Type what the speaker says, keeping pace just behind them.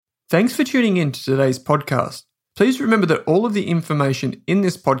Thanks for tuning in to today's podcast. Please remember that all of the information in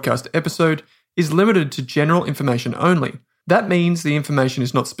this podcast episode is limited to general information only. That means the information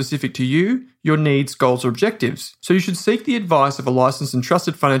is not specific to you, your needs, goals, or objectives, so you should seek the advice of a licensed and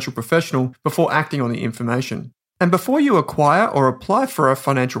trusted financial professional before acting on the information. And before you acquire or apply for a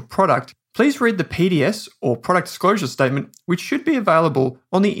financial product, please read the PDS or product disclosure statement, which should be available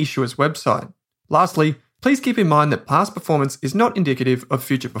on the issuer's website. Lastly, please keep in mind that past performance is not indicative of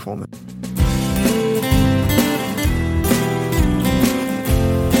future performance.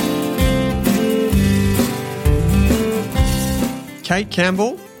 Kate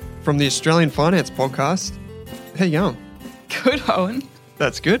Campbell from the Australian Finance Podcast. How you going? Good, Owen.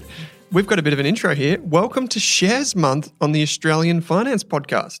 That's good. We've got a bit of an intro here. Welcome to Shares Month on the Australian Finance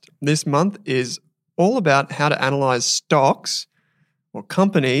Podcast. This month is all about how to analyse stocks or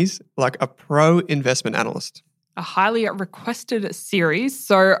companies like a pro investment analyst. A highly requested series.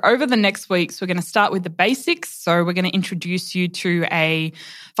 So over the next weeks, we're going to start with the basics. So we're going to introduce you to a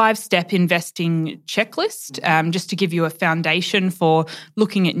 5-step investing checklist, just to give you a foundation for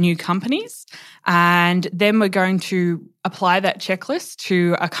looking at new companies. And then we're going to apply that checklist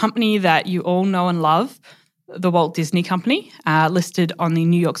to a company that you all know and love, the Walt Disney Company, listed on the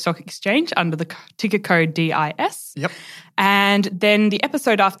New York Stock Exchange under the ticker code DIS. Yep. And then the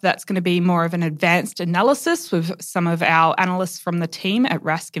episode after that's going to be more of an advanced analysis with some of our analysts from the team at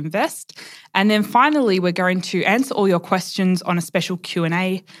Rask Invest. And then finally, we're going to answer all your questions on a special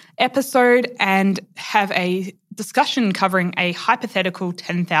Q&A episode and have a discussion covering a hypothetical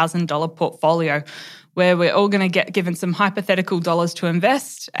 $10,000 portfolio where we're all going to get given some hypothetical dollars to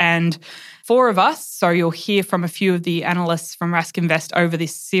invest. And 4 of us, so you'll hear from a few of the analysts from Rask Invest over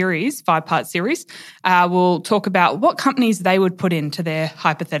this series, 5-part series, will talk about what companies they would put into their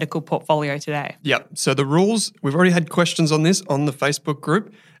hypothetical portfolio today. Yep. So the rules, we've already had questions on this on the Facebook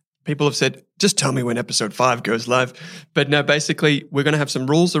group. People have said, just tell me when episode 5 goes live. But no, basically, we're going to have some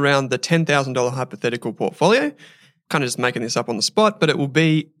rules around the $10,000 hypothetical portfolio. Kind of just making this up on the spot, but it will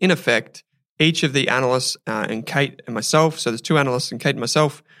be, in effect, each of the analysts and Kate and myself, so there's 2 analysts and Kate and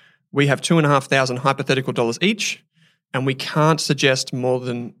myself, we have $2,500 hypothetical dollars each, and we can't suggest more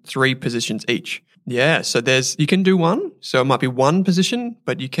than 3 positions each. Yeah, so you can do 1, so it might be 1 position,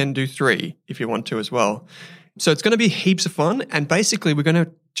 but you can do 3 if you want to as well. So it's going to be heaps of fun, and basically we're going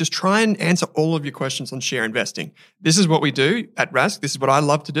to just try and answer all of your questions on share investing. This is what we do at Rask. This is what I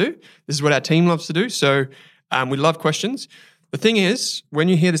love to do. This is what our team loves to do. So we love questions. The thing is, when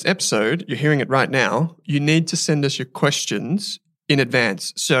you hear this episode, you're hearing it right now, you need to send us your questions in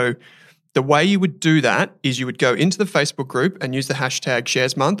advance. So the way you would do that is you would go into the Facebook group and use the hashtag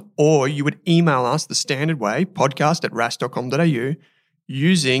SharesMonth, or you would email us the standard way, podcast@rask.com.au,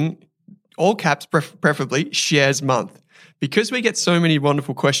 using all caps, preferably SharesMonth. Because we get so many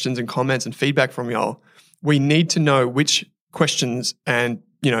wonderful questions and comments and feedback from y'all, we need to know which questions and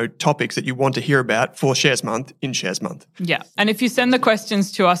topics that you want to hear about for Shares Month in Shares Month. Yeah. And if you send the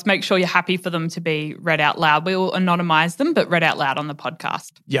questions to us, make sure you're happy for them to be read out loud. We will anonymize them, but read out loud on the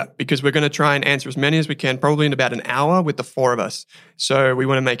podcast. Yeah, because we're going to try and answer as many as we can, probably in about an hour with the 4 of us. So we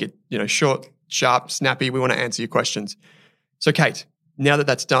want to make it, short, sharp, snappy. We want to answer your questions. So Kate, now that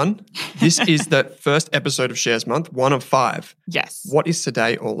that's done, this is the first episode of Shares Month, 1 of 5. Yes. What is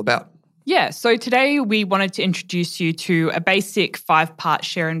today all about? Yeah, so today we wanted to introduce you to a basic 5-part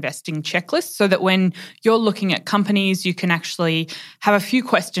share investing checklist so that when you're looking at companies, you can actually have a few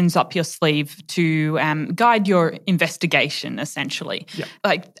questions up your sleeve to guide your investigation, essentially. Yeah.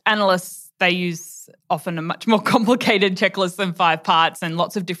 Like analysts, they use often a much more complicated checklist than 5 parts and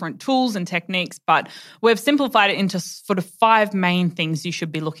lots of different tools and techniques, but we've simplified it into sort of 5 main things you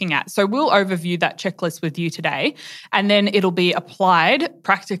should be looking at. So we'll overview that checklist with you today, and then it'll be applied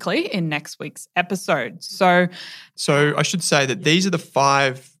practically in next week's episode. So I should say that these are the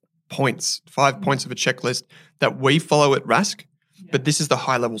 5 points of a checklist that we follow at Rask, but this is the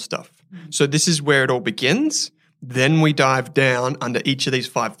high-level stuff. So this is where it all begins. Then we dive down under each of these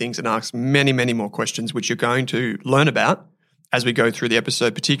 5 things and ask many, many more questions, which you're going to learn about as we go through the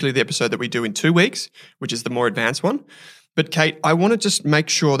episode, particularly the episode that we do in 2 weeks, which is the more advanced one. But Kate, I want to just make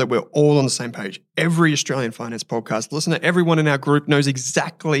sure that we're all on the same page. Every Australian Finance Podcast listener, everyone in our group knows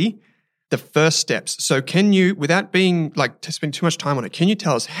exactly the first steps. So can you, without being to spend too much time on it, can you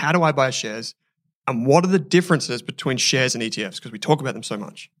tell us how do I buy shares and what are the differences between shares and ETFs? Because we talk about them so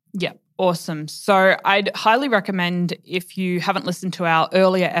much. Yeah. Awesome. So I'd highly recommend, if you haven't listened to our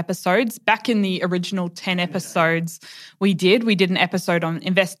earlier episodes, back in the original 10 episodes we did an episode on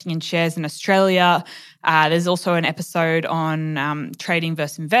investing in shares in Australia. There's also an episode on trading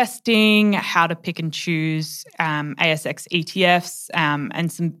versus investing, how to pick and choose ASX ETFs,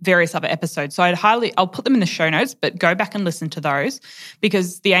 and some various other episodes. So I'll put them in the show notes, but go back and listen to those,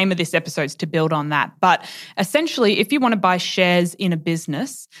 because the aim of this episode is to build on that. But essentially, if you want to buy shares in a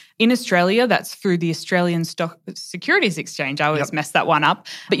business in Australia, that's through the Australian Stock Securities Exchange. I always mess that one up.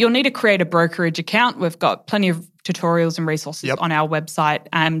 But you'll need to create a brokerage account. We've got plenty of tutorials and resources on our website,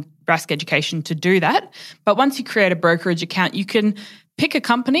 Rask Education, to do that. But once you create a brokerage account, you can pick a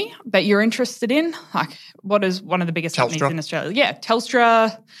company that you're interested in. Like, what is one of the biggest companies in Australia? Yeah,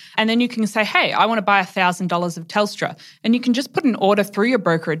 Telstra. And then you can say, hey, I want to buy $1,000 of Telstra. And you can just put an order through your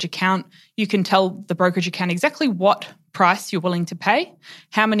brokerage account. You can tell the brokerage account exactly what price you're willing to pay,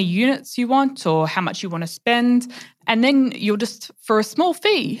 how many units you want, or how much you want to spend. And then you'll just, for a small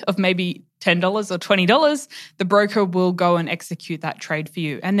fee of maybe $10 or $20, the broker will go and execute that trade for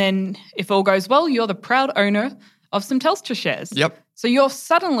you. And then if all goes well, you're the proud owner of some Telstra shares. Yep. So you're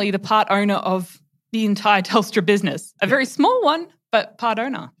suddenly the part owner of the entire Telstra business, a very small one, but part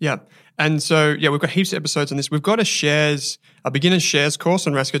owner. Yeah. And so, we've got heaps of episodes on this. We've got a beginner's shares course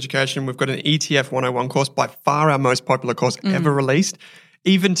on Rask Education. We've got an ETF 101 course, by far our most popular course ever released.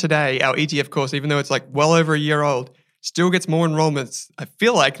 Even today, our ETF course, even though it's like well over a year old, still gets more enrollments, I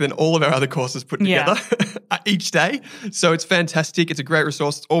feel like, than all of our other courses put together each day. So it's fantastic. It's a great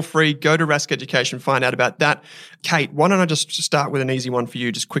resource. It's all free. Go to Rask Education, find out about that. Kate, why don't I just start with an easy one for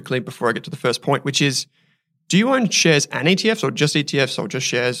you just quickly before I get to the first point, which is, do you own shares and ETFs, or just ETFs, or just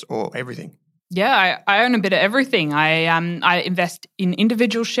shares, or everything? Yeah, I own a bit of everything. I invest in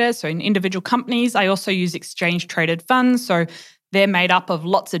individual shares, so in individual companies. I also use exchange-traded funds, so they're made up of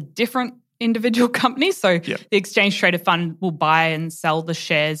lots of different individual companies. So the exchange traded fund will buy and sell the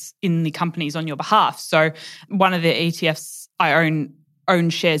shares in the companies on your behalf. So one of the ETFs I own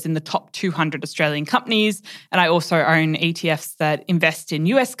shares in the top 200 Australian companies, and I also own ETFs that invest in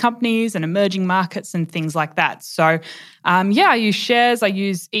US companies and emerging markets and things like that. So I use shares, I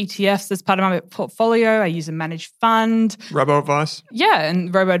use ETFs as part of my portfolio, I use a managed fund. Robo-advice? Yeah,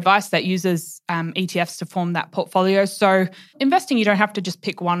 and robo-advice that uses ETFs to form that portfolio. So investing, you don't have to just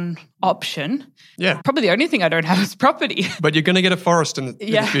pick one option. Yeah. Probably the only thing I don't have is property. But you're going to get a forest in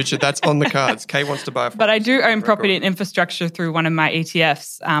the future. That's on the cards. Kate wants to buy a forest. But I do own property and infrastructure through one of my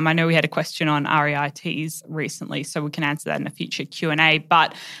ETFs. I know we had a question on REITs recently, so we can answer that in a future Q&A.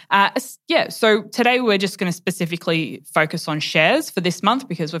 But so today we're just going to specifically focus on shares for this month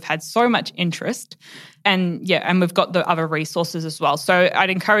because we've had so much interest. And we've got the other resources as well. So I'd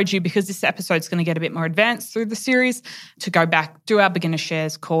encourage you, because this episode's going to get a bit more advanced through the series, to go back, do our beginner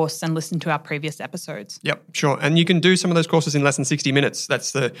shares course and listen to our previous episodes. Yep, sure. And you can do some of those courses in less than 60 minutes. I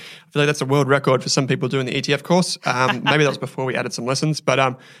feel like that's a world record for some people doing the ETF course. Maybe that was before we added some lessons.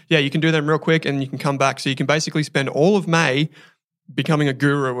 But you can do them real quick and you can come back. So you can basically spend all of May becoming a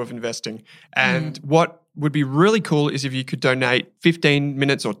guru of investing. And what would be really cool is if you could donate 15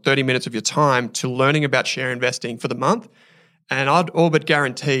 minutes or 30 minutes of your time to learning about share investing for the month. And I'd all but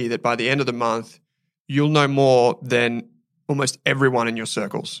guarantee that by the end of the month, you'll know more than almost everyone in your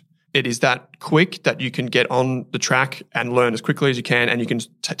circles. It is that quick that you can get on the track and learn as quickly as you can, and you can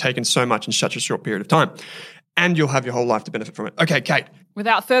take in so much in such a short period of time. And you'll have your whole life to benefit from it. Okay, Kate.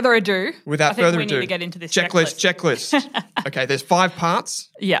 Without further ado, we need to get into this checklist. Okay, there's 5 parts.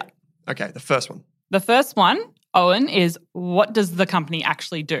 Yeah. Okay, the first one. The first one, Owen, is what does the company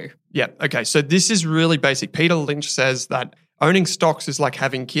actually do? Yeah, okay, so this is really basic. Peter Lynch says that owning stocks is like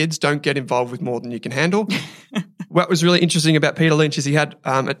having kids. Don't get involved with more than you can handle. What was really interesting about Peter Lynch is he had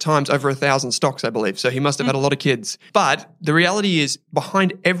at times over 1,000 stocks, I believe. So he must have had a lot of kids. But the reality is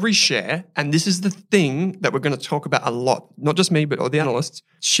behind every share, and this is the thing that we're going to talk about a lot, not just me, but all the analysts,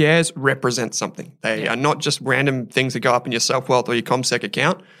 shares represent something. They are not just random things that go up in your self-wealth or your CommSec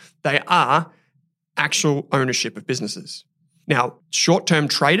account. They are actual ownership of businesses. Now, short-term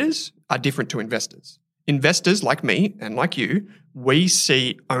traders are different to investors. Investors like me and like you, we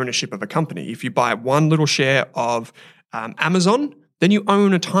see ownership of a company. If you buy one little share of Amazon, then you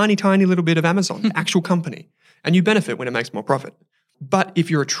own a tiny, tiny little bit of Amazon, the actual company, and you benefit when it makes more profit. But if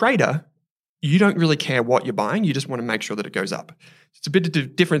you're a trader, you don't really care what you're buying. You just want to make sure that it goes up. It's a bit of a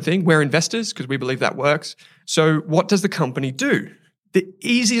different thing. We're investors because we believe that works. So what does the company do? The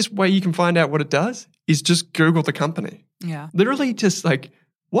easiest way you can find out what it does is just Google the company. Yeah. Literally just like,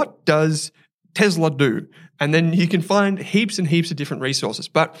 what does Tesla do? And then you can find heaps and heaps of different resources.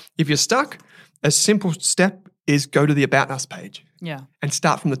 But if you're stuck, a simple step is go to the About Us page and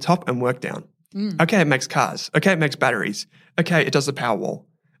start from the top and work down. Okay, it makes cars. Okay, it makes batteries. Okay, it does the Powerwall.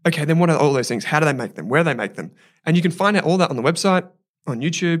 Okay, then what are all those things? How do they make them? Where do they make them? And you can find out all that on the website, on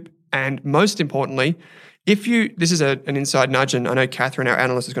YouTube, and most importantly, this is an inside nudge, and I know Catherine, our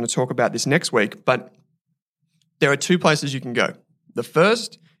analyst, is going to talk about this next week, but there are two places you can go. The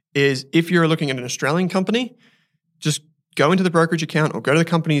first is if you're looking at an Australian company, just go into the brokerage account or go to the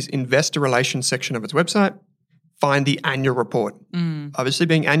company's investor relations section of its website, find the annual report. Obviously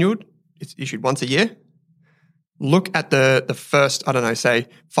being annual, it's issued once a year. Look at the first, say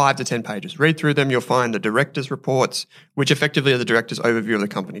 5 to 10 pages. Read through them. You'll find the directors' reports, which effectively are the director's overview of the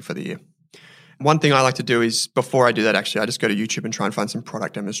company for the year. One thing I like to do is, before I do that, actually, I just go to YouTube and try and find some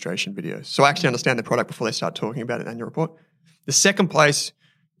product demonstration videos. So I actually understand the product before they start talking about an annual report. The second place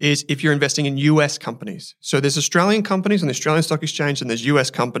is if you're investing in US companies. So there's Australian companies on the Australian Stock Exchange and there's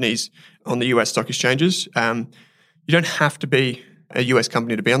US companies on the US stock exchanges. You don't have to be a US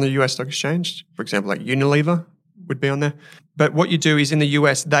company to be on the US stock exchange. For example, like Unilever would be on there. But what you do is in the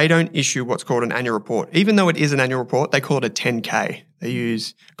US, they don't issue what's called an annual report. Even though it is an annual report, they call it a 10K. They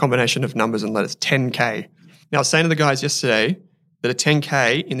use a combination of numbers and letters, 10K. Now, I was saying to the guys yesterday that a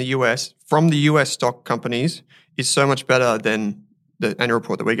 10K in the US from the US stock companies is so much better than the annual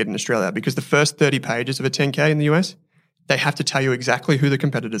report that we get in Australia, because the first 30 pages of a 10K in the US, they have to tell you exactly who the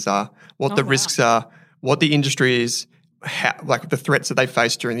competitors are, what the risks are, what the industry is, like the threats that they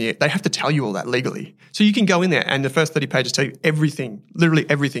face during the year. They have to tell you all that legally. So you can go in there and the first 30 pages tell you everything, literally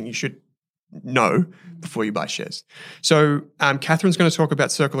everything you should know before you buy shares. So Catherine's going to talk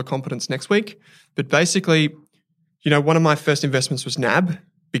about Circle of Competence next week. But basically, one of my first investments was NAB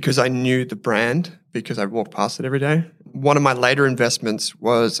because I knew the brand, because I walked past it every day. One of my later investments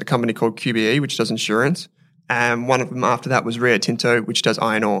was a company called QBE, which does insurance. And one of them after that was Rio Tinto, which does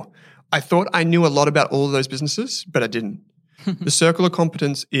iron ore. I thought I knew a lot about all of those businesses, but I didn't. The Circle of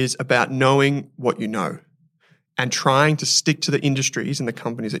Competence is about knowing what you know and trying to stick to the industries and the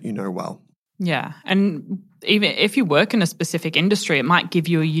companies that you know well. Yeah. And even if you work in a specific industry, it might give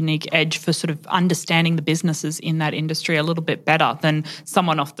you a unique edge for sort of understanding the businesses in that industry a little bit better than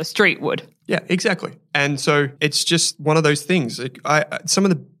someone off the street would. Yeah, exactly. And so it's just one of those things. Some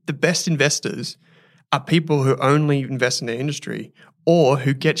of the best investors are people who only invest in their industry or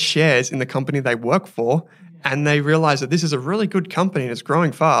who get shares in the company they work for and they realize that this is a really good company and it's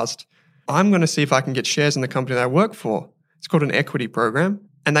growing fast. I'm going to see if I can get shares in the company that I work for. It's called an equity program.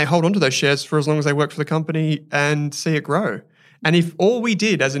 And they hold on to those shares for as long as they work for the company and see it grow. And if all we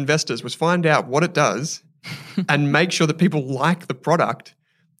did as investors was find out what it does and make sure that people like the product,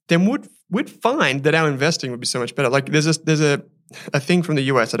 then we'd find that our investing would be so much better. Like there's a thing from the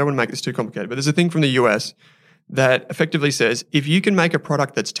US, I don't want to make this too complicated, but there's a thing from the US that effectively says if you can make a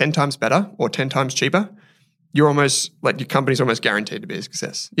product that's 10 times better or 10 times cheaper, you're almost like your company's almost guaranteed to be a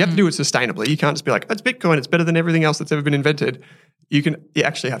success. You have to do it sustainably. You can't just be like, oh, it's Bitcoin, it's better than everything else that's ever been invented. You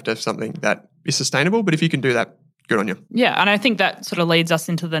actually have to have something that is sustainable, but if you can do that, good on you. Yeah, and I think that sort of leads us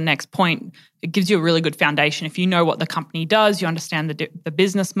into the next point. It gives you a really good foundation. If you know what the company does, you understand the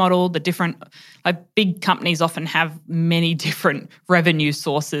business model, the different, like big companies often have many different revenue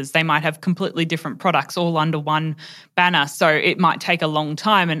sources. They might have completely different products all under one banner. So it might take a long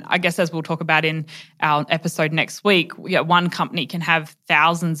time. And I guess as we'll talk about in our episode next week, one company can have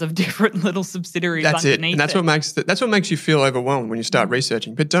thousands of different little subsidiaries underneath it. And that's what makes you feel overwhelmed when you start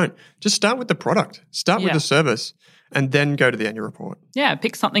researching. But don't. Just start with the product. Start with the service. And then go to the annual report. Yeah,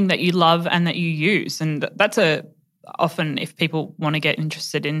 pick something that you love and that you use. And that's often if people want to get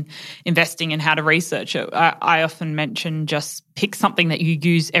interested in investing and how to research it, I often mention just pick something that you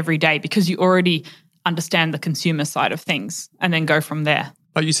use every day because you already understand the consumer side of things and then go from there.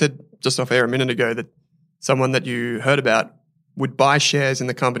 Like you said just off air a minute ago that someone that you heard about would buy shares in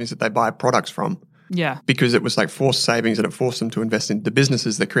the companies that they buy products from. Yeah. Because it was like forced savings and it forced them to invest in the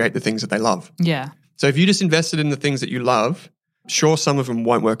businesses that create the things that they love. Yeah. So if you just invested in the things that you love, sure, some of them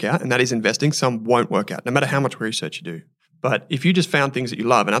won't work out, and that is investing. Some won't work out, no matter how much research you do. But if you just found things that you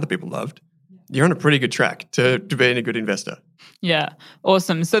love and other people loved, you're on a pretty good track to being a good investor. Yeah,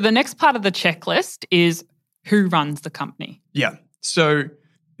 awesome. So the next part of the checklist is who runs the company. Yeah. So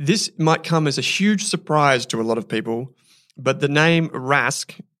this might come as a huge surprise to a lot of people, but the name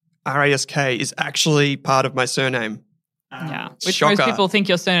Rask, R-A-S-K, is actually part of my surname. Yeah, which most people think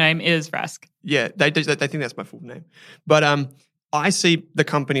your surname is Rask. Yeah, they think that's my full name. But I see the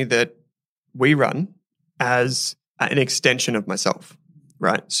company that we run as an extension of myself,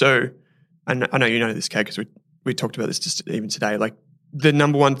 right? So I know you know this, Kate, because we talked about this just even today. Like the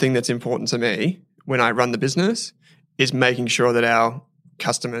number one thing that's important to me when I run the business is making sure that our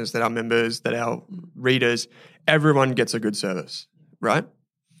customers, that our members, that our readers, everyone gets a good service, right?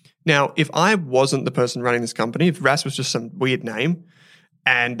 Now, if I wasn't the person running this company, if RAS was just some weird name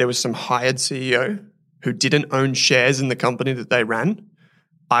and there was some hired CEO who didn't own shares in the company that they ran,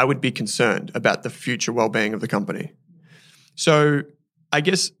 I would be concerned about the future well-being of the company. So I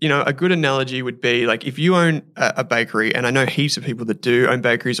guess, a good analogy would be like if you own a bakery, and I know heaps of people that do own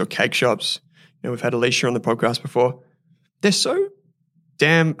bakeries or cake shops. We've had Alicia on the podcast before. They're so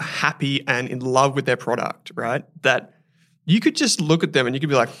damn happy and in love with their product, right? That you could just look at them and you could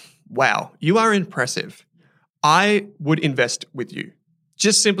be like, wow, you are impressive. I would invest with you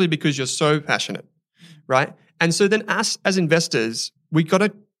just simply because you're so passionate, right? And so then us as investors, we got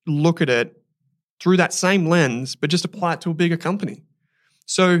to look at it through that same lens, but just apply it to a bigger company.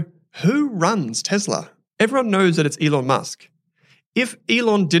 So who runs Tesla? Everyone knows that it's Elon Musk. If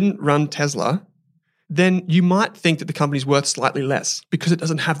Elon didn't run Tesla, then you might think that the company's worth slightly less because it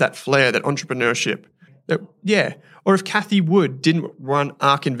doesn't have that flair, that entrepreneurship. Or if Kathy Wood didn't run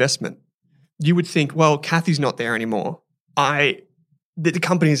ARK Investment, you would think, well, Kathy's not there anymore. The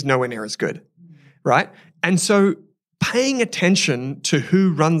company is nowhere near as good, right? And so paying attention to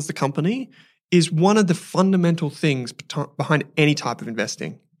who runs the company is one of the fundamental things behind any type of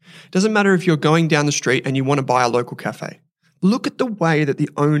investing. It doesn't matter if you're going down the street and you want to buy a local cafe. Look at the way that the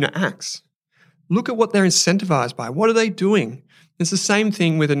owner acts. Look at what they're incentivized by. What are they doing? It's the same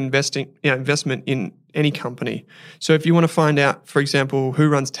thing with an investment in any company. So if you want to find out, for example, who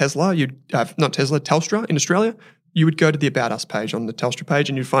runs Tesla, Telstra in Australia, you would go to the About Us page on the Telstra page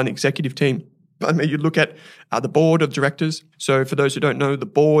and you'd find the executive team. You'd look at the board of directors. So for those who don't know, the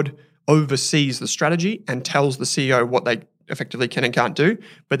board oversees the strategy and tells the CEO what they effectively can and can't do,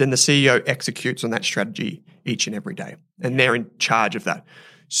 but then the CEO executes on that strategy each and every day, and they're in charge of that.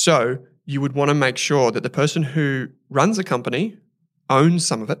 So you would want to make sure that the person who runs a company owns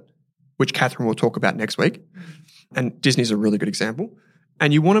some of it, which Catherine will talk about next week, and Disney's a really good example,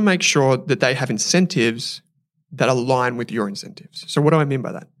 and you want to make sure that they have incentives that align with your incentives. So what do I mean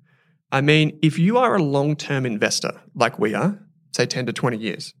by that? I mean, if you are a long-term investor like we are, say 10 to 20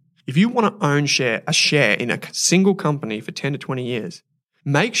 years, if you want to own a share in a single company for 10 to 20 years,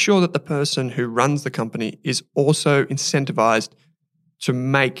 make sure that the person who runs the company is also incentivized to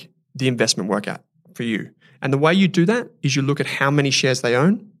make the investment work out for you. And the way you do that is you look at how many shares they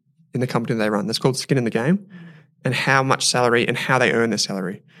own in the company they run. That's called skin in the game, and how much salary and how they earn their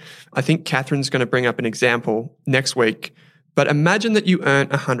salary. I think Catherine's going to bring up an example next week, but imagine that you earn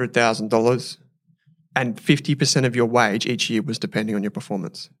 $100,000 and 50% of your wage each year was depending on your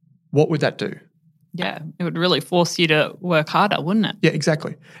performance. What would that do? Yeah, it would really force you to work harder, wouldn't it? Yeah,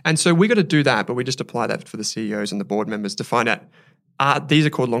 exactly. And so we got to do that, but we just apply that for the CEOs and the board members to find out, these are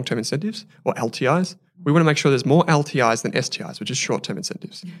called long-term incentives or LTIs. We want to make sure there's more LTIs than STIs, which is short-term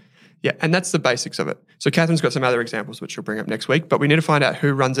incentives. Yeah, and that's the basics of it. So Catherine's got some other examples, which she'll bring up next week, but we need to find out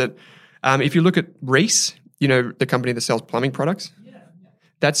who runs it. If you look at Reese, the company that sells plumbing products,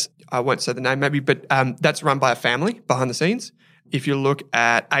 that's, I won't say the name maybe, but that's run by a family behind the scenes. If you look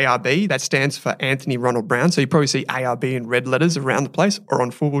at ARB, that stands for Anthony Ronald Brown. So you probably see ARB in red letters around the place or on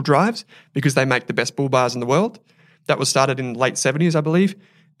four-wheel drives because they make the best bull bars in the world. That was started in the late 70s, I believe.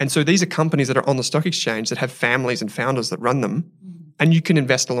 And so these are companies that are on the stock exchange that have families and founders that run them. And you can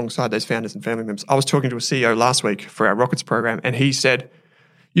invest alongside those founders and family members. I was talking to a CEO last week for our Rockets program, and he said,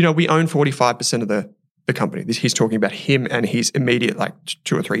 we own 45% of the company. He's talking about him and his immediate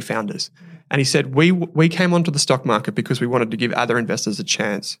 2 or 3 founders. And he said, we came onto the stock market because we wanted to give other investors a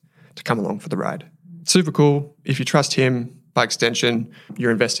chance to come along for the ride. Super cool. If you trust him, by extension,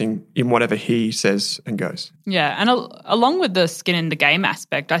 you're investing in whatever he says and goes. Yeah, and along with the skin in the game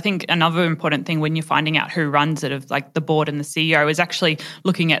aspect, I think another important thing when you're finding out who runs it, of the board and the CEO, is actually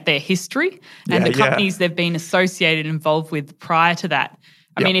looking at their history and the companies they've been associated and involved with prior to that.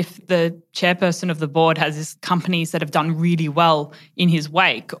 I mean, if the chairperson of the board has these companies that have done really well in his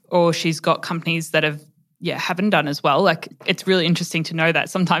wake, or she's got companies that haven't done as well, it's really interesting to know that.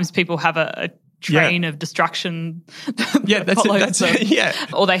 Sometimes people have a train of destruction that's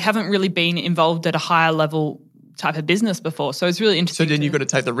it. Or they haven't really been involved at a higher level type of business before. So it's really interesting. So then you've got to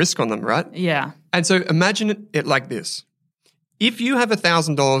take the risk on them, right? Yeah. And so imagine it like this. If you have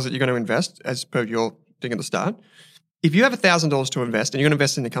 $1,000 that you're going to invest, as per your thing at the start, if you have $1,000 to invest and you're going to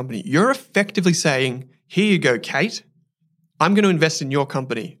invest in the company, you're effectively saying, here you go, Kate, I'm going to invest in your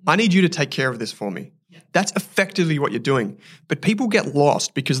company. I need you to take care of this for me. That's effectively what you're doing. But people get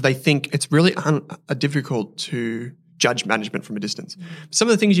lost because they think it's really difficult to judge management from a distance. Some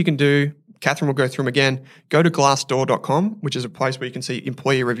of the things you can do, Catherine will go through them again. Go to glassdoor.com, which is a place where you can see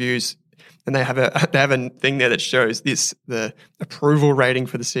employee reviews. and they have a thing there that shows the approval rating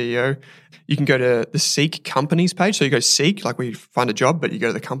for the CEO. You can go to the Seek companies page. So you go Seek, like we find a job, but you go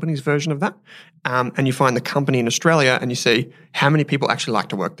to the company's version of that, and you find the company in Australia, and you see how many people actually like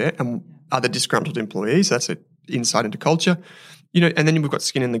to work there and are the disgruntled employees. That's an insight into culture. And then we've got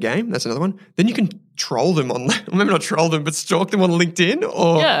skin in the game. That's another one. Then you can troll them maybe not troll them, but stalk them on LinkedIn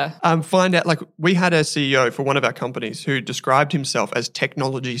or find out. Like we had a CEO for one of our companies who described himself as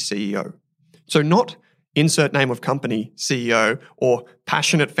technology CEO. So not insert name of company CEO or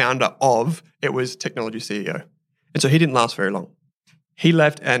passionate founder of, it was technology CEO. And so he didn't last very long. He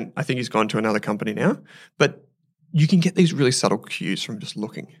left and I think he's gone to another company now. But you can get these really subtle cues from just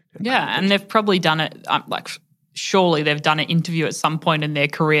looking. Yeah, and they've probably done it surely they've done an interview at some point in their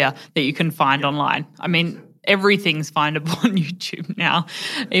career that you can find online. I mean, everything's findable on YouTube now.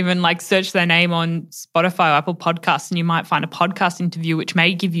 Even search their name on Spotify or Apple Podcasts and you might find a podcast interview which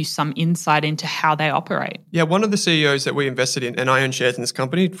may give you some insight into how they operate. Yeah, one of the CEOs that we invested in, and I own shares in this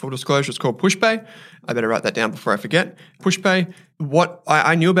company, full disclosure, it's called Pushpay. I better write that down before I forget. Pushpay, what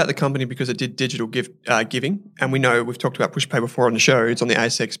I knew about the company because it did digital giving, and we've talked about Pushpay before on the show. It's on the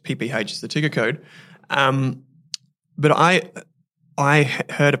ASX, PPH is the ticker code. But I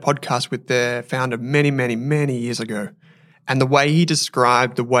heard a podcast with their founder many, many, many years ago, and the way he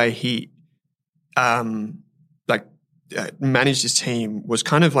described the way he managed his team was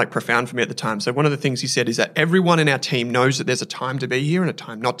kind of profound for me at the time. So one of the things he said is that everyone in our team knows that there's a time to be here and a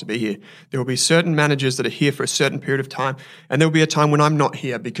time not to be here. There will be certain managers that are here for a certain period of time, and there will be a time when I'm not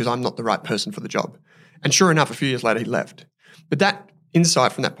here because I'm not the right person for the job. And sure enough, a few years later, he left. But that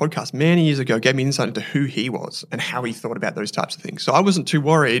insight from that podcast many years ago gave me insight into who he was and how he thought about those types of things. So I wasn't too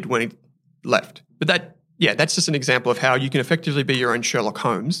worried when he left. But that's just an example of how you can effectively be your own Sherlock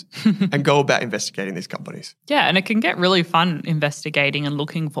Holmes and go about investigating these companies. Yeah, and it can get really fun investigating and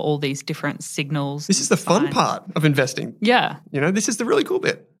looking for all these different signals. This is the fun part of investing. Yeah. This is the really cool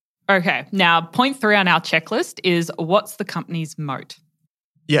bit. Okay, now point 3 on our checklist is what's the company's moat?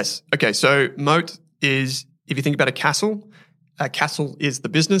 Yes. Okay, so moat is, if you think about a castle is the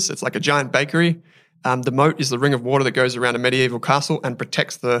business. It's like a giant bakery. The moat is the ring of water that goes around a medieval castle and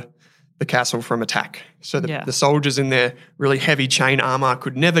protects the castle from attack. So the soldiers in their really heavy chain armor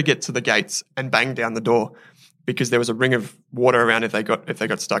could never get to the gates and bang down the door because there was a ring of water around if they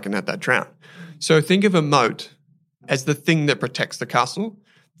got stuck and had that drown. So think of a moat as the thing that protects the castle.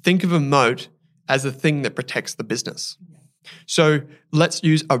 Think of a moat as the thing that protects the business. So let's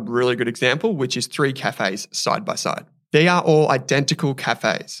use a really good example, which is 3 cafes side by side. They are all identical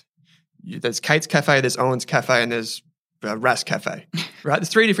cafes. There's Kate's Cafe, there's Owen's Cafe, and there's Ras Cafe, right? There's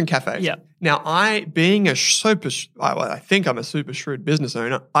 3 different cafes. Yeah. Now, I think I'm a super shrewd business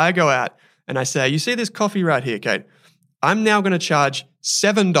owner. I go out and I say, you see this coffee right here, Kate? I'm now going to charge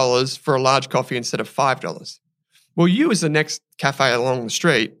 $7 for a large coffee instead of $5. Well, you as the next cafe along the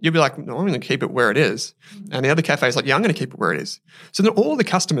street, you'll be like, no, I'm going to keep it where it is. And the other cafe is like, yeah, I'm going to keep it where it is. So then all the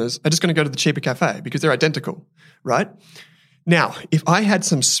customers are just going to go to the cheaper cafe because they're identical, right? Now, if I had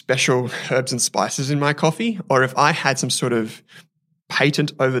some special herbs and spices in my coffee, or if I had some sort of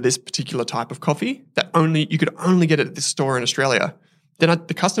patent over this particular type of coffee that you could only get it at this store in Australia, then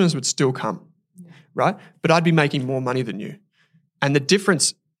the customers would still come, right? But I'd be making more money than you. And the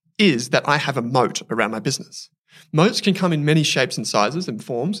difference is that I have a moat around my business. Moats can come in many shapes and sizes and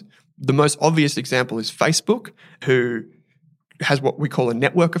forms. The most obvious example is Facebook, who has what we call a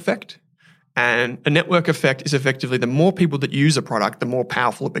network effect. And a network effect is effectively the more people that use a product, the more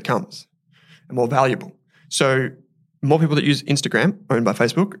powerful it becomes and more valuable. So the more people that use Instagram, owned by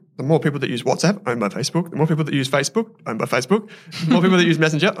Facebook, the more people that use WhatsApp, owned by Facebook, the more people that use Facebook, owned by Facebook, the more people that use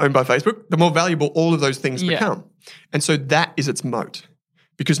Messenger, owned by Facebook, the more valuable all of those things become. And so that is its moat,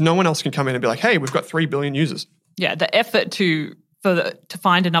 because no one else can come in and be like, hey, we've got 3 billion users. Yeah, the effort to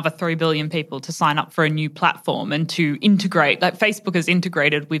find another 3 billion people to sign up for a new platform and to integrate, like Facebook is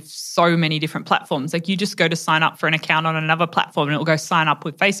integrated with so many different platforms. Like you just go to sign up for an account on another platform and it will go sign up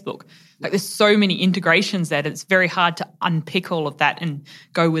with Facebook. Like there's so many integrations there that it's very hard to unpick all of that and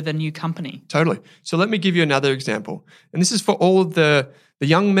go with a new company. Totally. So let me give you another example. And this is for all of the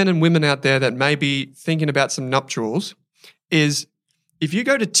young men and women out there that may be thinking about some nuptials, is if you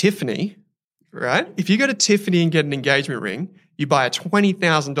go to Tiffany, right? If you go to Tiffany and get an engagement ring, you buy a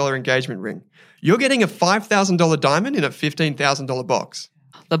 $20,000 engagement ring. You're getting a $5,000 diamond in a $15,000 box.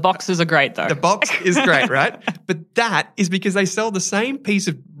 The boxes are great though. The box is great, right? But that is because they sell the same piece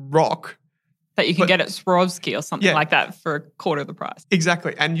of rock that you can get at Swarovski or something like that for a quarter of the price.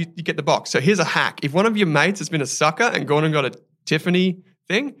 Exactly. And you get the box. So here's a hack. If one of your mates has been a sucker and gone and got a Tiffany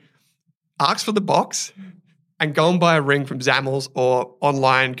thing, ask for the box and go and buy a ring from Zammels or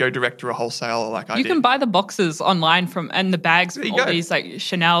online, go direct to a wholesaler like I did. You can buy the boxes online and the bags from all go. these like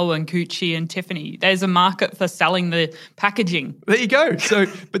Chanel and Gucci and Tiffany. There's a market for selling the packaging. There you go. So,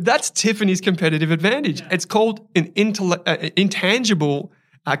 but that's Tiffany's competitive advantage. It's called an intangible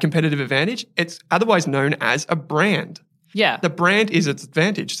competitive advantage. It's otherwise known as a brand. Yeah. The brand is its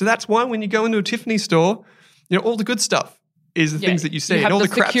advantage. So that's why when you go into a Tiffany store, all the good stuff is the things that you see, and all the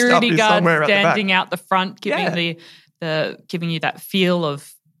crap stuff is somewhere at the back. Standing out the front, giving giving you that feel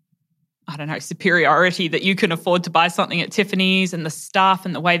of, I don't know, superiority that you can afford to buy something at Tiffany's, and the staff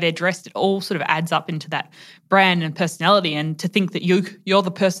and the way they're dressed, it all sort of adds up into that brand and personality. And to think that you're the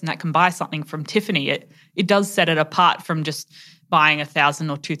person that can buy something from Tiffany, it does set it apart from just buying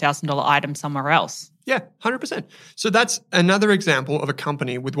 $1,000 or $2,000 item somewhere else. Yeah, 100%. So that's another example of a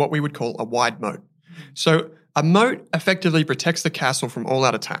company with what we would call a wide moat. So a moat effectively protects the castle from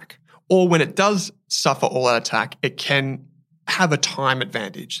all-out attack, or when it does suffer all-out attack, it can have a time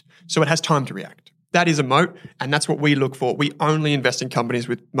advantage. So it has time to react. That is a moat, and that's what we look for. We only invest in companies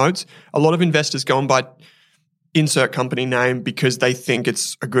with moats. A lot of investors go and buy insert company name because they think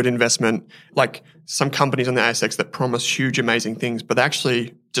it's a good investment, like some companies on the ASX that promise huge, amazing things, but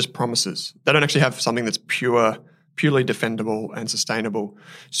actually just promises. They don't actually have something that's purely defendable and sustainable.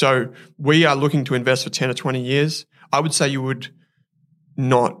 So we are looking to invest for 10 or 20 years. I would say you would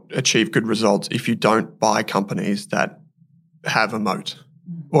not achieve good results if you don't buy companies that have a moat.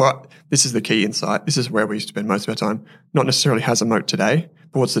 Or this is the key insight. This is where we spend most of our time. Not necessarily has a moat today,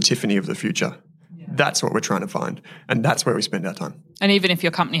 but what's the Tiffany of the future? Yeah. That's what we're trying to find. And that's where we spend our time. And even if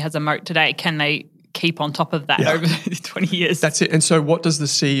your company has a moat today, can they keep on top of that over 20 years? That's it. And so what does the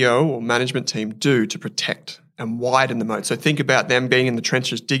CEO or management team do to protect and widen the moat? So think about them being in the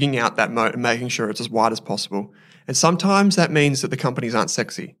trenches, digging out that moat and making sure it's as wide as possible. And sometimes that means that the companies aren't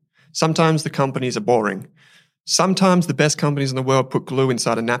sexy. Sometimes the companies are boring. Sometimes the best companies in the world put glue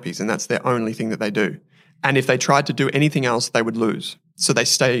inside of nappies, and that's their only thing that they do. And if they tried to do anything else, they would lose. So they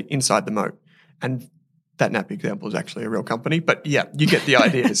stay inside the moat. And that nappy example is actually a real company. But yeah, you get the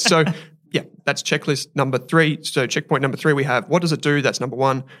idea. So yeah, that's checklist number 3. So checkpoint number 3, we have what does it do? That's number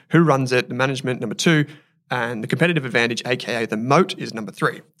 1. Who runs it? The management, number 2. And the competitive advantage, aka the moat, is number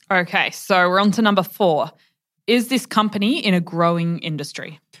 3. Okay, so we're on to number 4. Is this company in a growing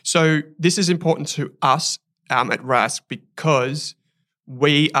industry? So this is important to us at Rask because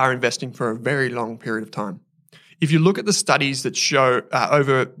we are investing for a very long period of time. If you look at the studies that show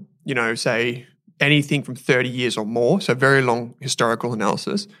over, say anything from 30 years or more, so very long historical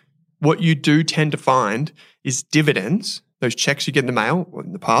analysis, what you do tend to find is dividends, those checks you get in the mail, or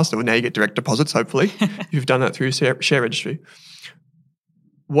in the past, or now you get direct deposits, hopefully. You've done that through share registry.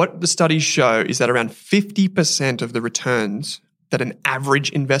 What the studies show is that around 50% of the returns that an average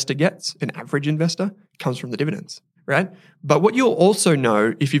investor gets, comes from the dividends, right? But what you'll also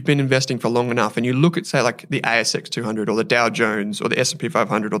know if you've been investing for long enough and you look at, say, like the ASX 200 or the Dow Jones or the S&P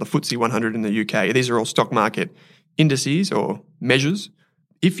 500 or the FTSE 100 in the UK, these are all stock market indices or measures.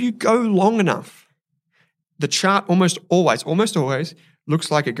 If you go long enough, the chart almost always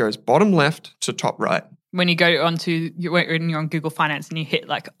looks like it goes bottom left to top right. When you go when you're on Google Finance and you hit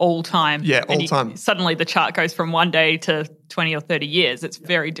like all time. Yeah, all time. Suddenly the chart goes from one day to 20 or 30 years. It's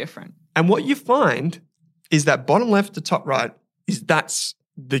very different. And what you find is that bottom left to top right that's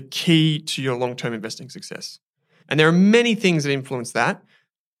the key to your long-term investing success. And there are many things that influence that.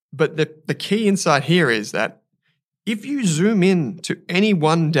 But the key insight here is that if you zoom in to any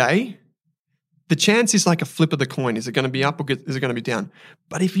one day, the chance is like a flip of the coin. Is it going to be up or is it going to be down?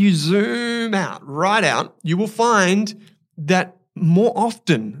 But if you zoom right out, you will find that more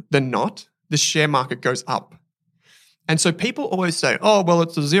often than not, the share market goes up. And so people always say, oh, well,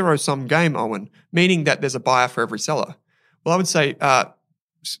 it's a zero-sum game, Owen, meaning that there's a buyer for every seller. Well, I would say,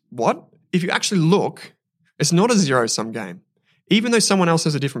 what? If you actually look, it's not a zero-sum game. Even though someone else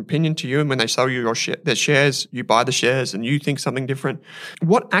has a different opinion to you, and when they sell you their shares, you buy the shares and you think something different.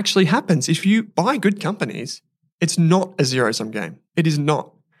 What actually happens if you buy good companies, it's not a zero-sum game. It is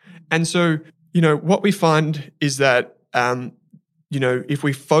not. And so, what we find is that, if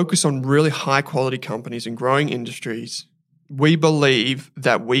we focus on really high-quality companies and growing industries, we believe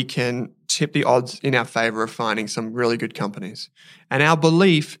that we can tip the odds in our favor of finding some really good companies. And our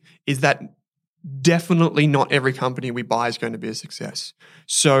belief is that definitely not every company we buy is going to be a success.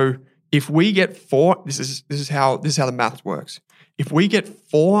 So if we get 4, this is how the math works. If we get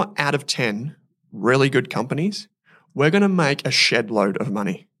 4 out of 10 really good companies, we're going to make a shed load of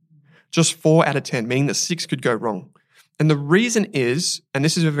money. Just 4 out of 10, meaning that 6 could go wrong. And the reason is, and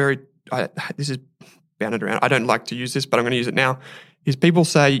this is this is bounded around, I don't like to use this, but I'm going to use it now, is people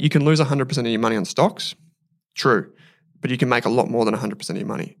say you can lose 100% of your money on stocks True. But you can make a lot more than 100% of your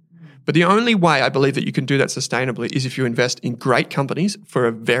money. But the only way I believe that you can do that sustainably is if you invest in great companies for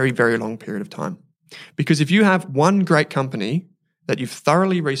a very, very long period of time. Because if you have one great company that you've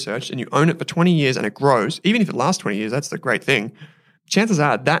thoroughly researched and you own it for 20 years and it grows, even if it lasts 20 years, that's the great thing, chances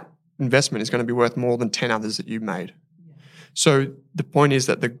are that investment is going to be worth more than 10 others that you made. So the point is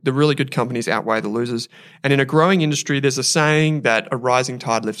that the really good companies outweigh the losers. And in a growing industry, there's a saying that a rising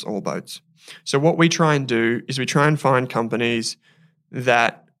tide lifts all boats. So what we try and do is we try and find companies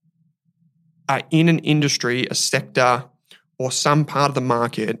that are in an industry, a sector, or some part of the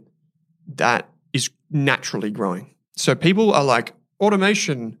market that is naturally growing. So people are like,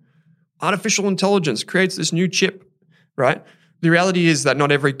 automation, artificial intelligence creates this new chip, right? The reality is that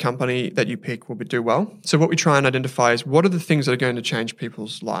not every company that you pick will do well. So what we try and identify is what are the things that are going to change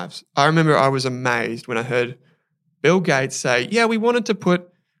people's lives. I remember I was amazed when I heard Bill Gates say, yeah, we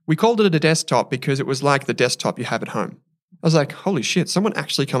called it a desktop because it was like the desktop you have at home. I was like, holy shit, someone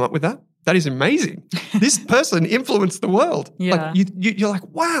actually come up with that? That is amazing. This person influenced the world. Yeah. Like you're like,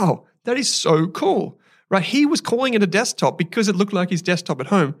 wow, that is so cool, right? He was calling it a desktop because it looked like his desktop at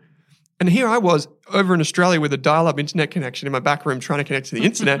home. And here I was over in Australia with a dial-up internet connection in my back room trying to connect to the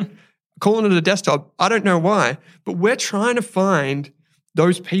internet, calling it a desktop. I don't know why, but we're trying to find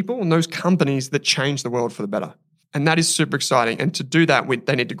those people and those companies that change the world for the better. And that is super exciting. And to do that,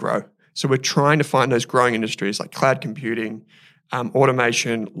 they need to grow. So we're trying to find those growing industries like cloud computing,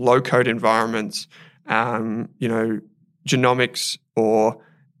 automation, low-code environments, genomics, or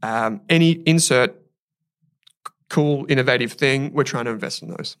any insert cool, innovative thing. We're trying to invest in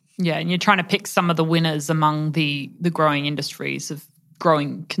those. Yeah, and you're trying to pick some of the winners among the growing industries of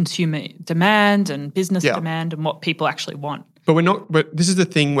growing consumer demand and business demand and what people actually want. But this is the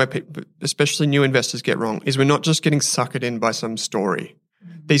thing where people, especially new investors, get wrong, is we're not just getting suckered in by some story.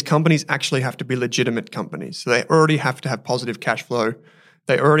 These companies actually have to be legitimate companies. So they already have to have positive cash flow.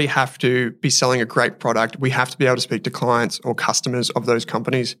 They already have to be selling a great product. We have to be able to speak to clients or customers of those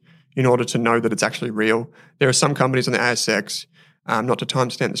companies in order to know that it's actually real. There are some companies on the ASX, not to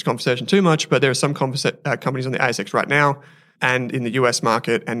timestamp this conversation too much, but there are some companies on the ASX right now and in the US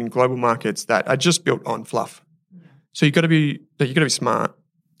market and in global markets that are just built on fluff. So you've got to be smart.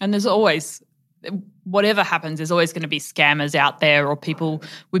 And there's always, whatever happens, there's always going to be scammers out there or people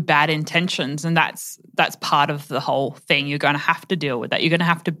with bad intentions, and that's part of the whole thing. You're going to have to deal with that. You're going to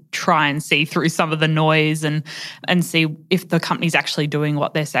have to try and see through some of the noise and see if the company's actually doing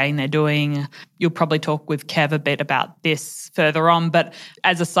what they're saying they're doing. You'll probably talk with Kev a bit about this further on, but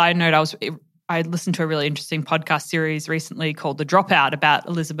as a side note, I listened to a really interesting podcast series recently called The Dropout about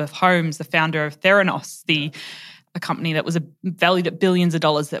Elizabeth Holmes, the founder of Theranos, a company that was valued at billions of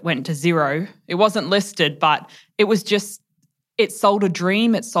dollars that went to zero. It wasn't listed, but it was just, it sold a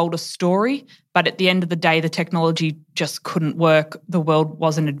dream, it sold a story, but at the end of the day, the technology just couldn't work. The world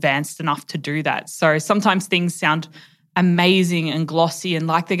wasn't advanced enough to do that. So sometimes things sound amazing and glossy and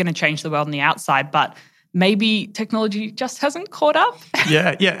like they're going to change the world on the outside, but maybe technology just hasn't caught up.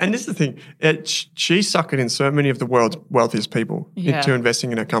 Yeah. And this is the thing. She suckered in so many of the world's wealthiest people into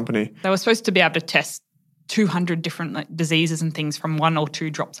investing in a company. They were supposed to be able to test 200 different diseases and things from 1 or 2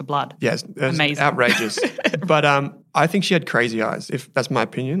 drops of blood. Yes, amazing, outrageous. But I think she had crazy eyes. If that's my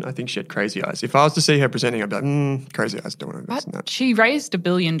opinion, I think she had crazy eyes. If I was to see her presenting, I'd be like, crazy eyes. Don't want to invest in that. She raised $1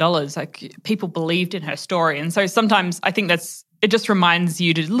 billion. Like people believed in her story, and so sometimes I think it just reminds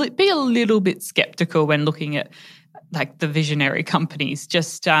you to be a little bit skeptical when looking at like the visionary companies.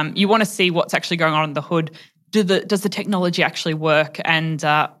 Just you want to see what's actually going on in the hood. Does the technology actually work? And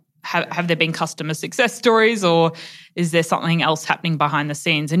have there been customer success stories, or is there something else happening behind the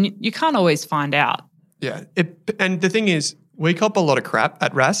scenes? And you can't always find out. Yeah. And the thing is, we cop a lot of crap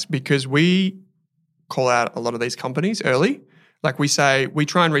at Rask because we call out a lot of these companies early. Like we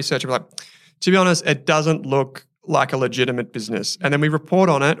try and research, and we're like, to be honest, it doesn't look like a legitimate business. And then we report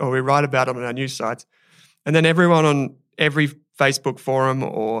on it or we write about it on our news sites. And then everyone on every Facebook forum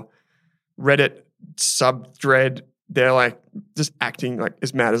or Reddit subthread, they're like just acting like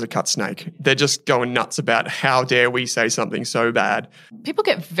as mad as a cut snake. They're just going nuts about how dare we say something so bad. People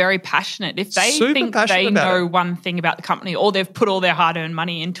get very passionate. If they think they know one thing about the company or they've put all their hard-earned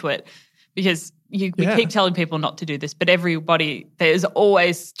money into it, because we keep telling people not to do this, but there's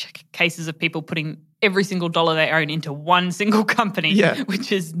always cases of people putting every single dollar they own into one single company,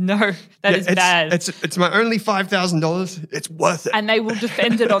 which is is bad. It's my only $5,000. It's worth it. And they will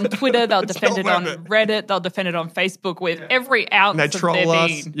defend it on Twitter. They'll defend it on Reddit. They'll defend it on Facebook with every ounce and they troll us.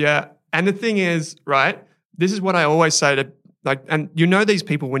 being. Yeah. And the thing is, right, this is what I always say to, like, and you know these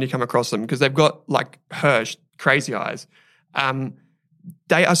people when you come across them because they've got like Hirsch, crazy eyes.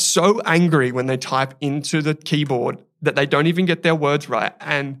 They are so angry when they type into the keyboard that they don't even get their words right.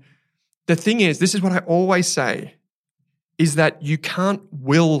 And the thing is, this is what I always say, is that you can't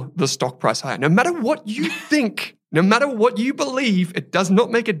will the stock price higher. No matter what you think, no matter what you believe, it does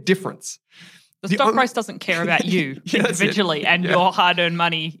not make a difference. The stock price doesn't care about you individually and your hard-earned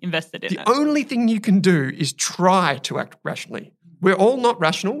money invested in it. The only thing you can do is try to act rationally. We're all not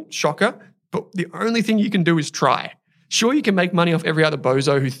rational, shocker, but the only thing you can do is try. Sure, you can make money off every other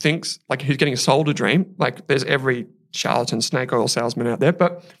bozo who thinks, like, who's getting sold a dream. Like, there's every charlatan snake oil salesman out there.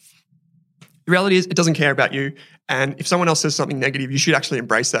 But the reality is, it doesn't care about you. And if someone else says something negative, you should actually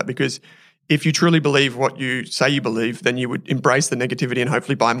embrace that, because if you truly believe what you say you believe, then you would embrace the negativity and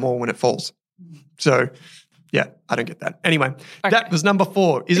hopefully buy more when it falls. So, yeah, I don't get that. Anyway, That was number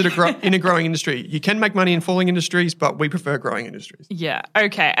 4. Is it in a growing industry? You can make money in falling industries, but we prefer growing industries. Yeah.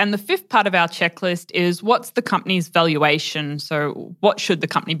 Okay. And the 5th part of our checklist is, what's the company's valuation? So what should the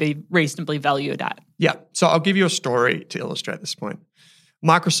company be reasonably valued at? Yeah. So I'll give you a story to illustrate this point.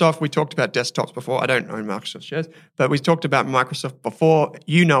 Microsoft, we talked about desktops before. I don't own Microsoft shares, but we talked about Microsoft before.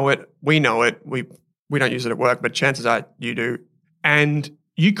 You know it. We know it. We don't use it at work, but chances are you do. And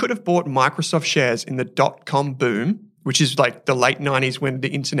you could have bought Microsoft shares in the .com boom, which is like the late 90s when the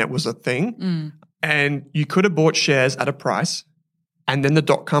internet was a thing. And you could have bought shares at a price, and then the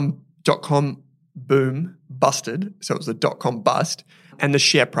 .com boom busted. So it was the .com bust, and the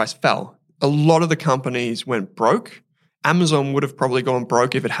share price fell. A lot of the companies went broke. Amazon would have probably gone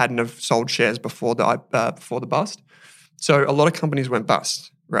broke if it hadn't have sold shares before the bust. So a lot of companies went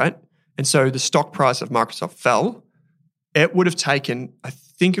bust, right? And so the stock price of Microsoft fell. It would have taken, I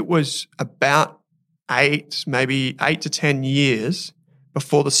think it was about 8 to 10 years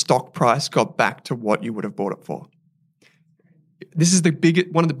before the stock price got back to what you would have bought it for. This is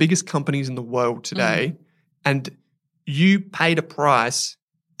one of the biggest companies in the world today, and you paid a price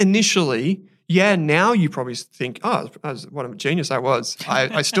initially. Yeah, now you probably think, oh, what a genius I was.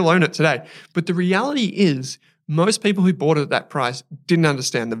 I still own it today. But the reality is, most people who bought it at that price didn't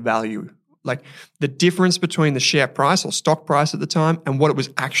understand the value. Like, the difference between the share price or stock price at the time and what it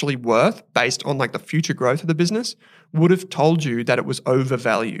was actually worth based on like the future growth of the business would have told you that it was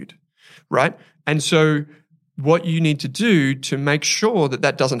overvalued, right? And so what you need to do to make sure that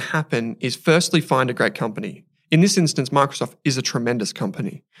that doesn't happen is firstly find a great company. In this instance, Microsoft is a tremendous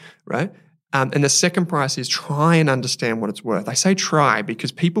company, right? And the second price is try and understand what it's worth. I say try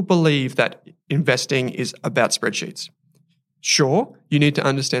because people believe that investing is about spreadsheets. Sure, you need to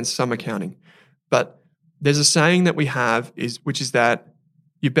understand some accounting, but there's a saying that we have which is that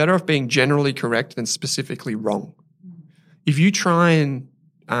you're better off being generally correct than specifically wrong. If you try and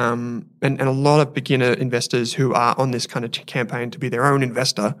a lot of beginner investors who are on this kind of campaign to be their own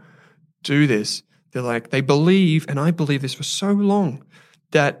investor do this. They're like, they believe, and I believe this for so long,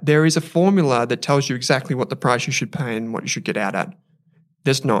 that there is a formula that tells you exactly what the price you should pay and what you should get out at.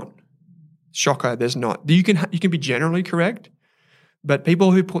 There's not. Shocker, there's not. You can be generally correct, but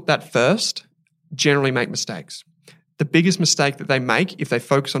people who put that first generally make mistakes. The biggest mistake that they make if they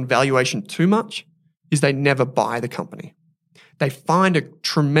focus on valuation too much is they never buy the company. They find a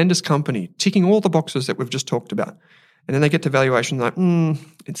tremendous company ticking all the boxes that we've just talked about, and then they get to valuation like,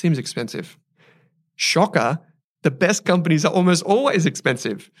 it seems expensive. Shocker, the best companies are almost always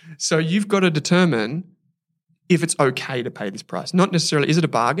expensive. So you've got to determine if it's okay to pay this price. Not necessarily, is it a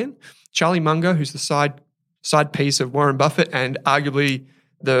bargain? Charlie Munger, who's the side piece of Warren Buffett and arguably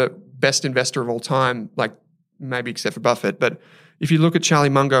the best investor of all time, like maybe except for Buffett. But if you look at Charlie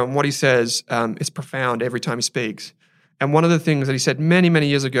Munger and what he says, it's profound every time he speaks. And one of the things that he said many, many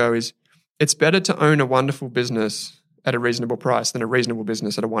years ago is, it's better to own a wonderful business at a reasonable price than a reasonable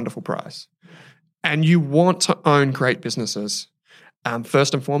business at a wonderful price. And you want to own great businesses,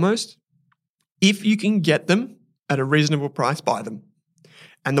 first and foremost. If you can get them at a reasonable price, buy them.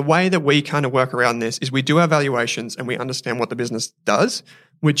 And the way that we kind of work around this is we do our valuations and we understand what the business does,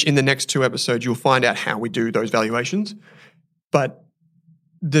 which in the next 2 episodes, you'll find out how we do those valuations. But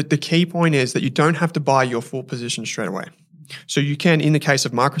the key point is that you don't have to buy your full position straight away. So you can, in the case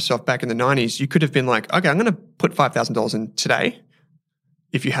of Microsoft back in the 90s, you could have been like, okay, I'm going to put $5,000 in today.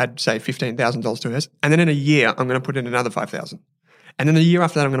 If you had, say, $15,000 to invest, and then in a year, I'm going to put in another $5,000. And then the year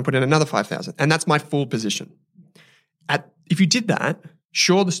after that, I'm going to put in another $5,000. And that's my full position. If you did that,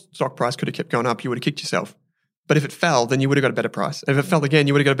 sure, the stock price could have kept going up. You would have kicked yourself. But if it fell, then you would have got a better price. If it fell again,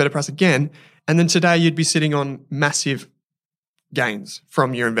 you would have got a better price again. And then today, you'd be sitting on massive gains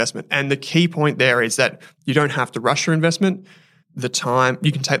from your investment. And the key point there is that you don't have to rush your investment. You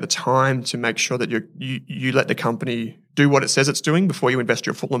can take the time to make sure that you let the company do what it says it's doing before you invest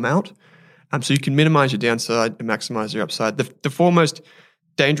your full amount. So you can minimize your downside and maximize your upside. The four most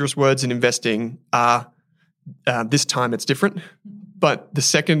dangerous words in investing are, this time it's different, but the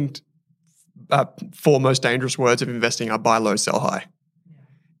second four most dangerous words of investing are buy low, sell high.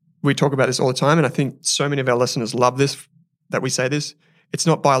 We talk about this all the time, and I think so many of our listeners love this, that we say this. It's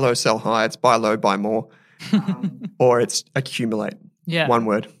not buy low, sell high. It's buy low, buy more, or it's accumulate. Yeah. One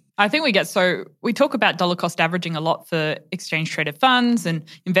word. I think we talk about dollar cost averaging a lot for exchange traded funds and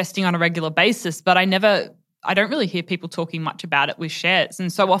investing on a regular basis, but I don't really hear people talking much about it with shares.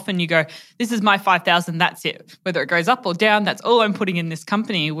 And so often you go, this is my 5,000, that's it. Whether it goes up or down, that's all I'm putting in this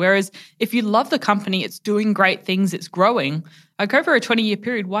company. Whereas if you love the company, it's doing great things, it's growing, like over a 20-year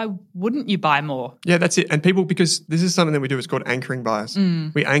period, why wouldn't you buy more? Yeah, that's it. And people, because this is something that we do, it's called anchoring bias.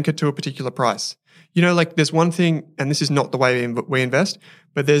 We anchor to a particular price. You know, like there's one thing, and this is not the way we invest,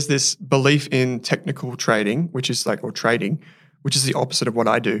 but there's this belief in technical trading, which is or trading, which is the opposite of what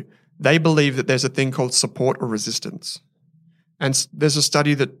I do. They believe that there's a thing called support or resistance. And there's a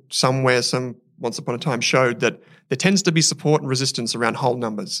study that once upon a time showed that there tends to be support and resistance around whole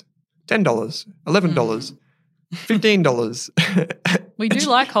numbers. $10, $11, $15. We do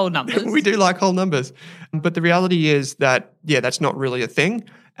like whole numbers. We do like whole numbers. But the reality is that, that's not really a thing.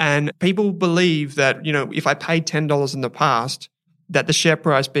 And people believe that, if I paid $10 in the past, that the share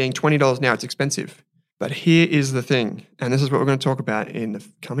price being $20 now, it's expensive. But here is the thing, and this is what we're going to talk about in the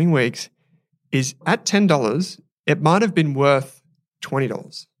coming weeks, is at $10, it might have been worth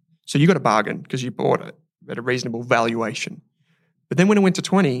 $20. So you got a bargain because you bought it at a reasonable valuation. But then when it went to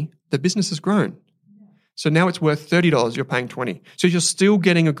 $20, the business has grown. So now it's worth $30, you're paying $20. So you're still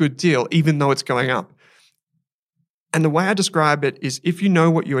getting a good deal even though it's going up. And the way I describe it is if you know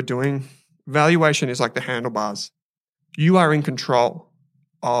what you are doing, valuation is like the handlebars. You are in control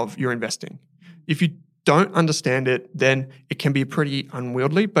of your investing. If you don't understand it, then it can be pretty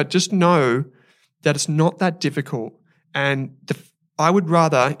unwieldy, but just know that it's not that difficult. And I would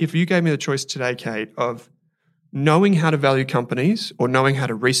rather, if you gave me the choice today, Kate, of knowing how to value companies or knowing how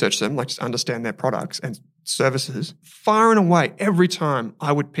to research them, like just understand their products and services, far and away, every time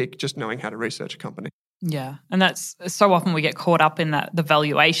I would pick just knowing how to research a company. Yeah. And that's so often we get caught up in the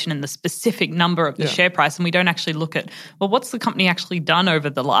valuation and the specific number of the share price, and we don't actually look at, well, what's the company actually done over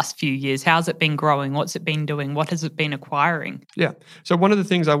the last few years? How's it been growing? What's it been doing? What has it been acquiring? Yeah. So one of the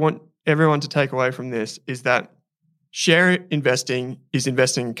things I want everyone to take away from this is that share investing is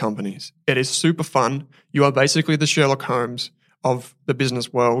investing in companies. It is super fun. You are basically the Sherlock Holmes of the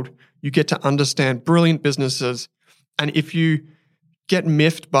business world. You get to understand brilliant businesses. And if you get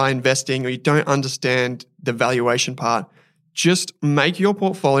miffed by investing or you don't understand the valuation part, just make your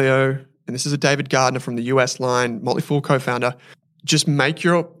portfolio, and this is a David Gardner from the US line, Motley Fool co-founder, just make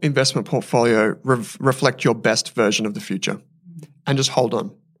your investment portfolio reflect your best version of the future and just hold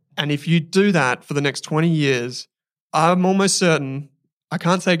on. And if you do that for the next 20 years, I'm almost certain, I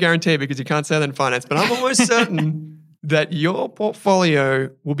can't say guarantee because you can't say that in finance, but I'm almost certain that your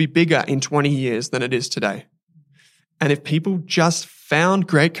portfolio will be bigger in 20 years than it is today. And if people just found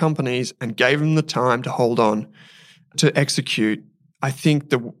great companies and gave them the time to hold on, to execute, I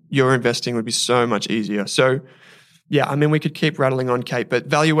think your investing would be so much easier. So, we could keep rattling on, Kate, but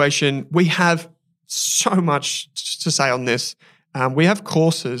valuation, we have so much to say on this. We have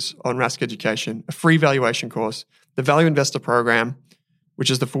courses on Rask Education, a free valuation course, the Value Investor Program, which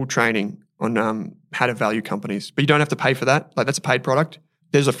is the full training on how to value companies. But you don't have to pay for that. Like, that's a paid product.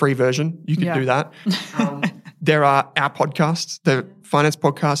 There's a free version. You can do that. There are our podcasts, the finance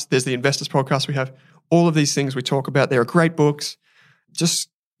podcast. There's the investors podcast we have. All of these things we talk about. There are great books. Just,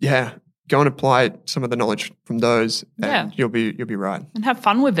 go and apply some of the knowledge from those and you'll be right. And have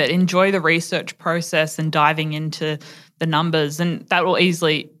fun with it. Enjoy the research process and diving into the numbers. And that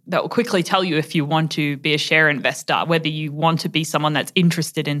will quickly tell you if you want to be a share investor, whether you want to be someone that's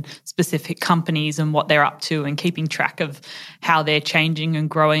interested in specific companies and what they're up to and keeping track of how they're changing and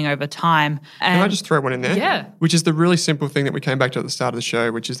growing over time. And can I just throw one in there? Yeah. Which is the really simple thing that we came back to at the start of the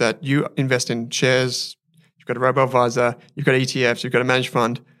show, which is that you invest in shares, you've got a robo-advisor, you've got ETFs, you've got a managed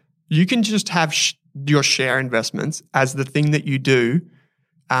fund. You can just have your share investments as the thing that you do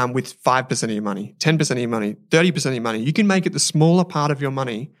with 5% of your money, 10% of your money, 30% of your money. You can make it the smaller part of your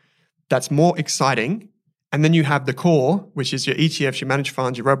money that's more exciting. And then you have the core, which is your ETFs, your managed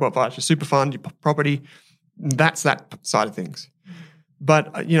funds, your robo-advisor, your super fund, your property. That's that side of things. But,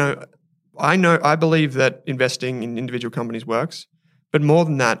 I believe that investing in individual companies works. But more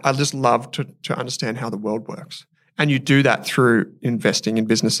than that, I just love to understand how the world works. And you do that through investing in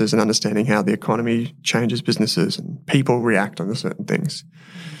businesses and understanding how the economy changes businesses and people react on certain things.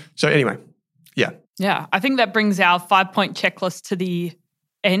 So anyway, Yeah, I think that brings our 5-point checklist to the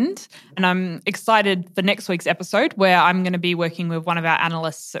end. And I'm excited for next week's episode where I'm going to be working with one of our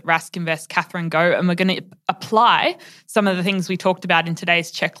analysts at Rask Invest, Catherine Go, and we're going to apply some of the things we talked about in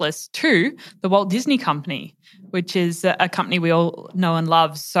today's checklist to the Walt Disney Company, which is a company we all know and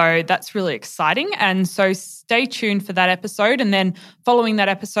love. So that's really exciting. And so stay tuned for that episode. And then following that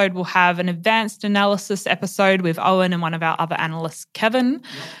episode, we'll have an advanced analysis episode with Owen and one of our other analysts, Kevin.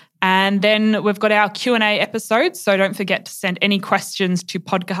 And then we've got our Q&A episode. So don't forget to send any questions to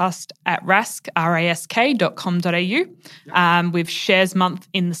podcast@rask.com.au with Shares Month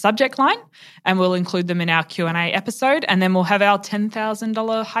in the subject line. And we'll include them in our Q&A episode. And then we'll have our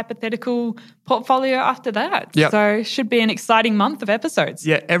 $10,000 hypothetical portfolio after that. Yep. So it should be an exciting month of episodes.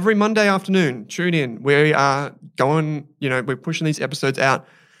 Yeah, every Monday afternoon, tune in. We are going, we're pushing these episodes out.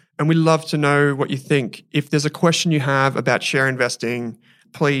 And we'd love to know what you think. If there's a question you have about share investing,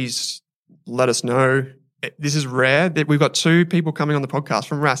 please let us know. This is rare. We've got 2 people coming on the podcast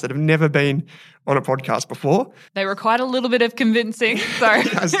from Rask that have never been on a podcast before. They required a little bit of convincing. So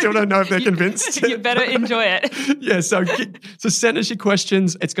I still don't know if they're convinced. You better enjoy it. Yeah, so send us your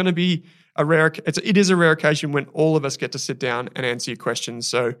questions. It's going to be it is a rare occasion when all of us get to sit down and answer your questions.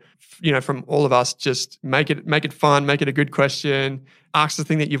 So, from all of us, just make it fun, make it a good question. Ask the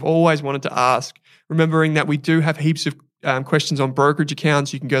thing that you've always wanted to ask. Remembering that we do have heaps of questions on brokerage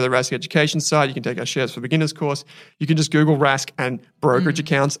accounts. You can go to the Rask Education site. You can take our Shares for Beginners course. You can just Google Rask and brokerage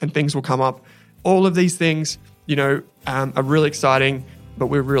accounts and things will come up. All of these things, are really exciting, but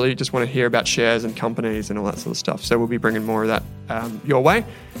we really just want to hear about shares and companies and all that sort of stuff. So we'll be bringing more of that your way.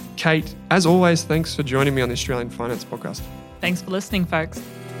 Kate, as always, thanks for joining me on the Australian Finance Podcast. Thanks for listening, folks.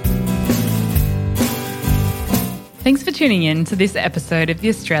 Thanks for tuning in to this episode of the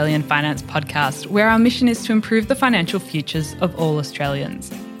Australian Finance Podcast, where our mission is to improve the financial futures of all Australians.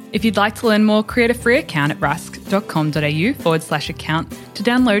 If you'd like to learn more, create a free account at rask.com.au/account to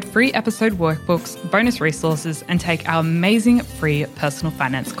download free episode workbooks, bonus resources, and take our amazing free personal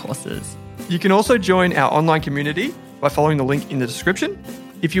finance courses. You can also join our online community by following the link in the description.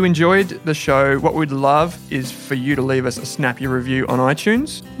 If you enjoyed the show, what we'd love is for you to leave us a snappy review on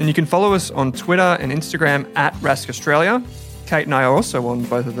iTunes. And you can follow us on Twitter and Instagram at Rask Australia. Kate and I are also on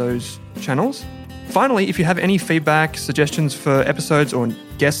both of those channels. Finally, if you have any feedback, suggestions for episodes or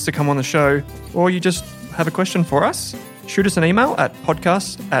guests to come on the show, or you just have a question for us, shoot us an email at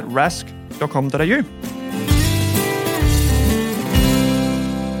podcast@rask.com.au.